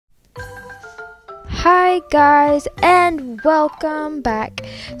Hi guys, and welcome back.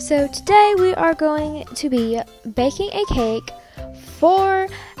 So today we are going to be baking a cake for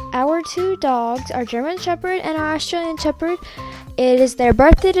our two dogs, our German Shepherd and our Australian Shepherd. It is their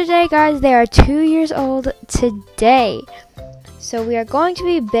birthday today, guys. They are 2 years old today. So we are going to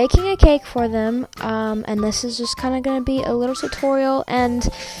be baking a cake for them, and this is just kind of going to be a little tutorial, and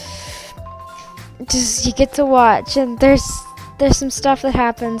just you get to watch, and there's some stuff that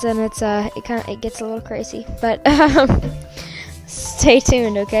happens, and it gets a little crazy, but stay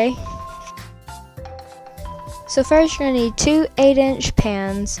tuned, okay? So first you're going to need two 8-inch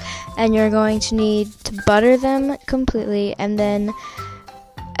pans, and you're going to need to butter them completely, and then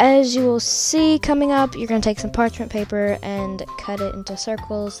as you will see coming up, you're going to take some parchment paper and cut it into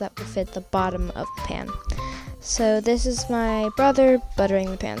circles that will fit the bottom of the pan. So this is my brother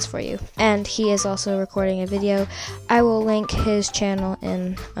buttering the pans for you, and he is also recording a video. I will link his channel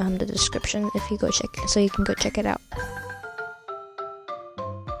in the description if you so you can go check it out.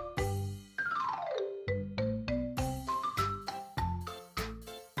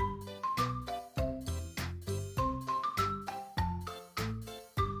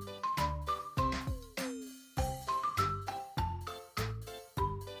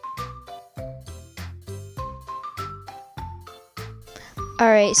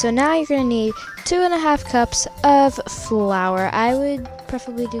 Alright, so now you're going to need 2.5 cups of flour. I would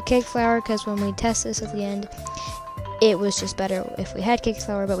preferably do cake flour because when we test this at the end, it was just better if we had cake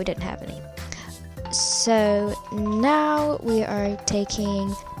flour, but we didn't have any. So now we are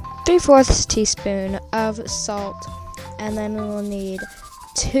taking 3/4 teaspoon of salt, and then we will need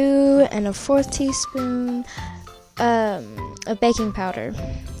 2.25 teaspoon of baking powder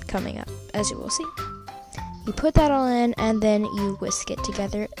coming up, as you will see. You put that all in, and then you whisk it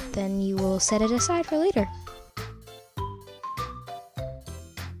together. Then you will set it aside for later.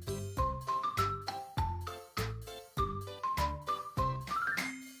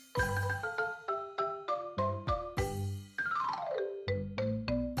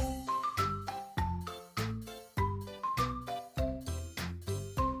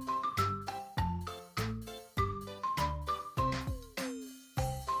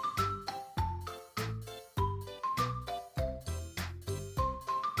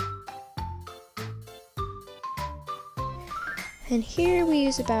 And here we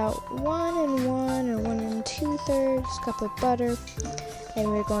use about 1 and 1 or 1 2/3 cup of butter, and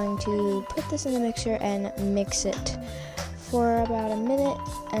we're going to put this in the mixer and mix it for about a minute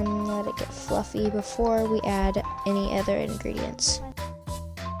and let it get fluffy before we add any other ingredients.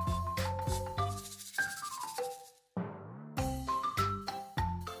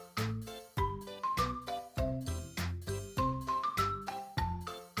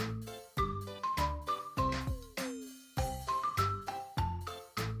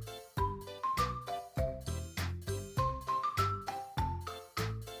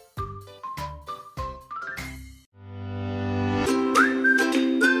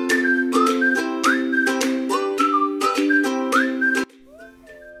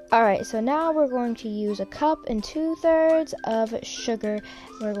 Alright, so now we're going to use 1 cup and 2/3 of sugar.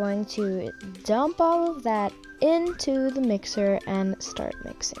 We're going to dump all of that into the mixer and start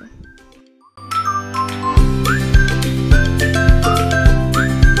mixing.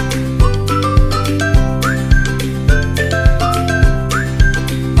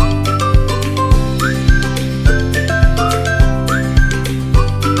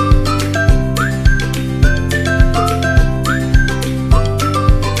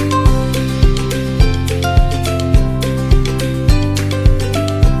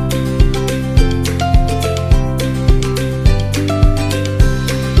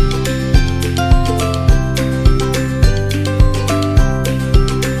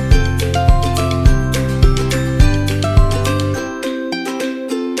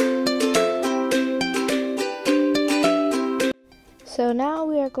 So now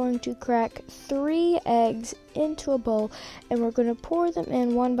we are going to crack 3 eggs into a bowl, and we're going to pour them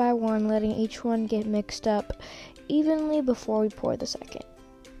in one by one, letting each one get mixed up evenly before we pour the second.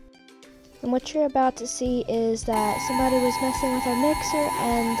 And what you're about to see is that somebody was messing with our mixer,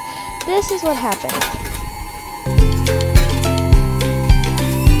 and this is what happened.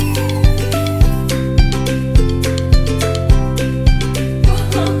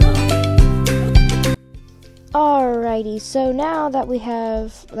 Alrighty, so now that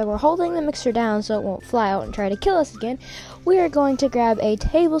we're holding the mixer down so it won't fly out and try to kill us again, we are going to grab a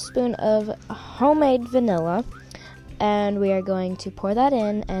tablespoon of homemade vanilla, and we are going to pour that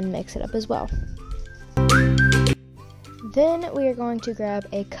in and mix it up as well. Then we are going to grab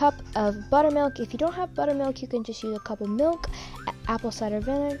a cup of buttermilk. If you don't have buttermilk, you can just use a cup of milk, apple cider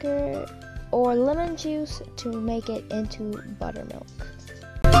vinegar, or lemon juice to make it into buttermilk.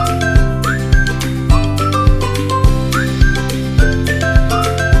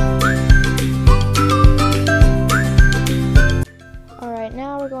 Alright,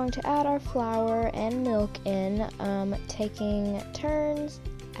 now we're going to add our flour and milk in, taking turns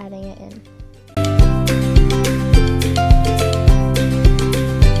adding it in.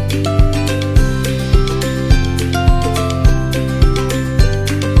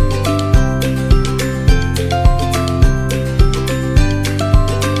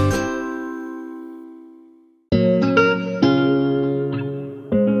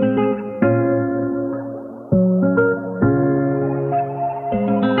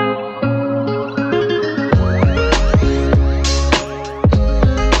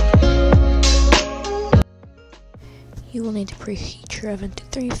 You will need to preheat your oven to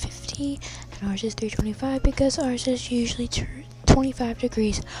 350, and ours is 325 because ours is usually 25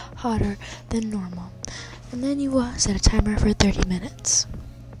 degrees hotter than normal. And then you will set a timer for 30 minutes.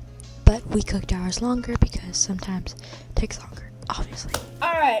 But we cooked ours longer because sometimes it takes longer, obviously.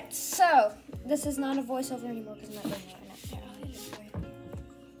 Alright, so this is not a voiceover anymore because I'm not doing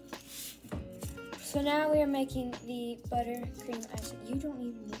that. So now we are making the buttercream ice. You don't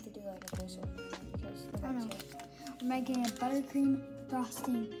even need to do like a voiceover because I know. We're making a buttercream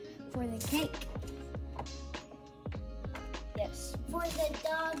frosting for the cake. Yes. For the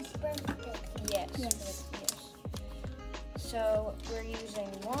dog's birthday. Yes. Yes. Yes. So we're using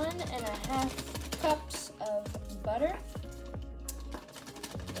 1.5 cups of butter.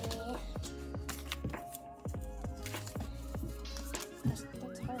 That's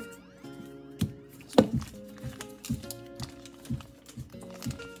hard.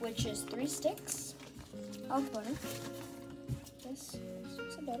 Which is 3 sticks of butter. This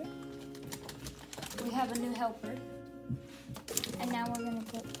is some butter. We have a new helper. And now we're gonna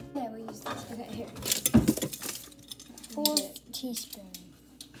put, Yeah, we use this. Okay, here. 4 teaspoons.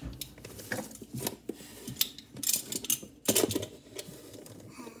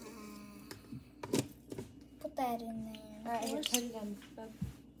 Put that in there. Alright, here, put it in.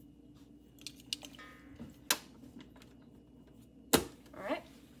 Alright.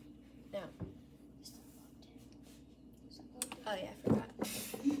 Now. Oh yeah, I forgot.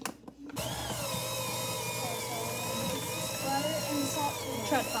 Butter and salt.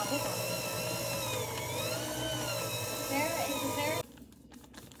 Try to pop it.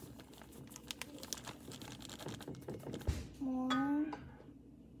 More.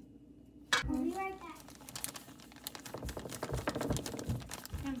 I'll be right back.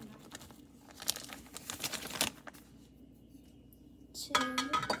 Two.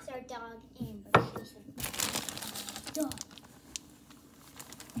 It's our dog Amber. She's a dog.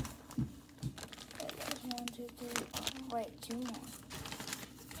 1, 2, 3. Oh, wait, 2 more.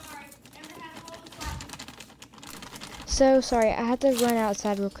 So sorry, I had to run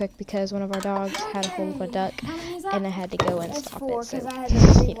outside real quick because one of our dogs had a hold of a duck, and I had to go and It's stop 4 it. So, because I had to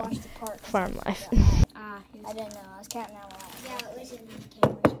you know, rewash the part. farm life. I didn't know. I was counting out loud. Yeah, it was in the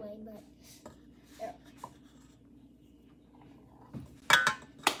camera's way, but.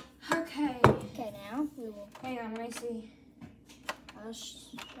 Okay. Okay, now we will. Hang on, let me see. I'll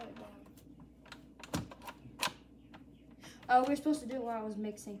shut it down. Oh, we're supposed to do it while I was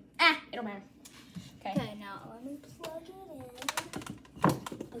mixing. It don't matter. Okay. Okay, now let me plug it in.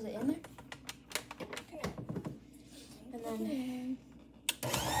 Is it in there? Okay. And then.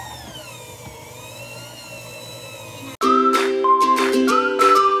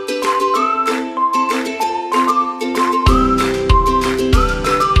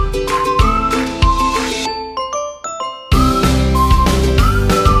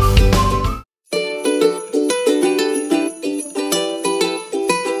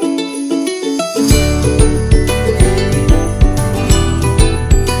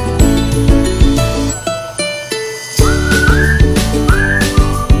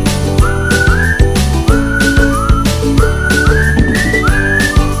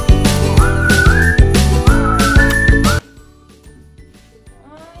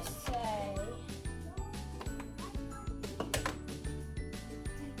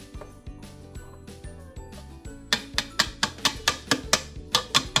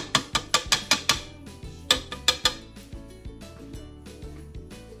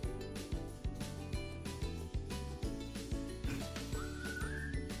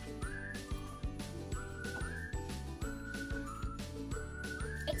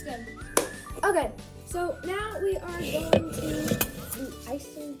 It's good. Okay, so now we are going to do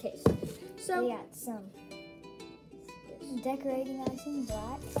icing taste. So We got some decorating icing,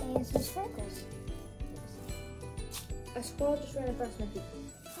 black, and some sprinkles. a squirrel just ran across my feet.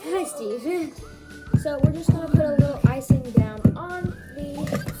 Hi, Steve. So we're just gonna put a little icing down on the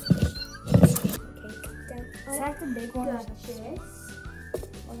cake. Down. Is that the big one? Got this.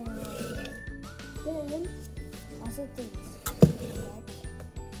 Then I'll set these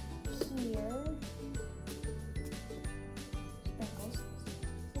here. Sprinkles.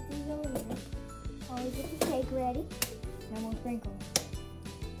 Put these over here. Always get the cake ready. No more sprinkles.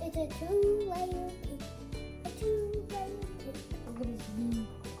 It's a 2-layer cake. A 2-layer cake. Look at this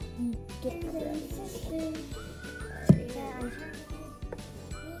get sister.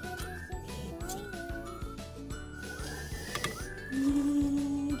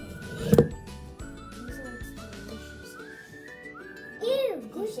 Ew,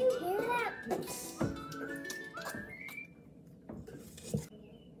 did you hear that?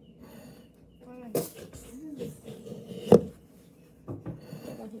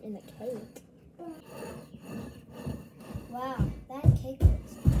 In the cake. Wow, that cake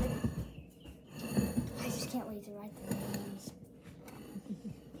looks pretty. I just can't wait to write the names.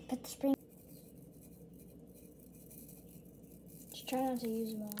 Put the spring. Just try not to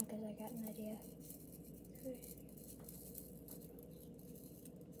use them all because I got an idea.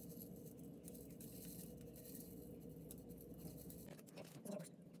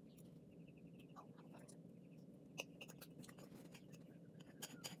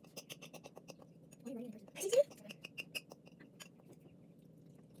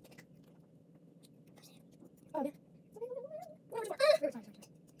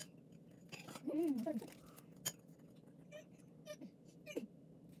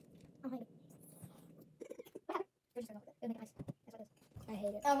 I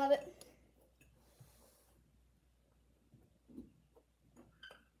hate it. I love it.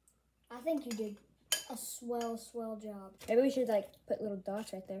 I think you did a swell job. Maybe we should like put little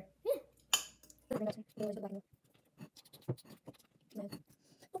dots right there.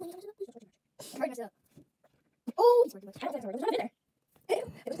 Oh! Hey,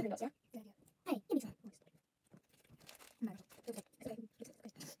 give me some. Hey,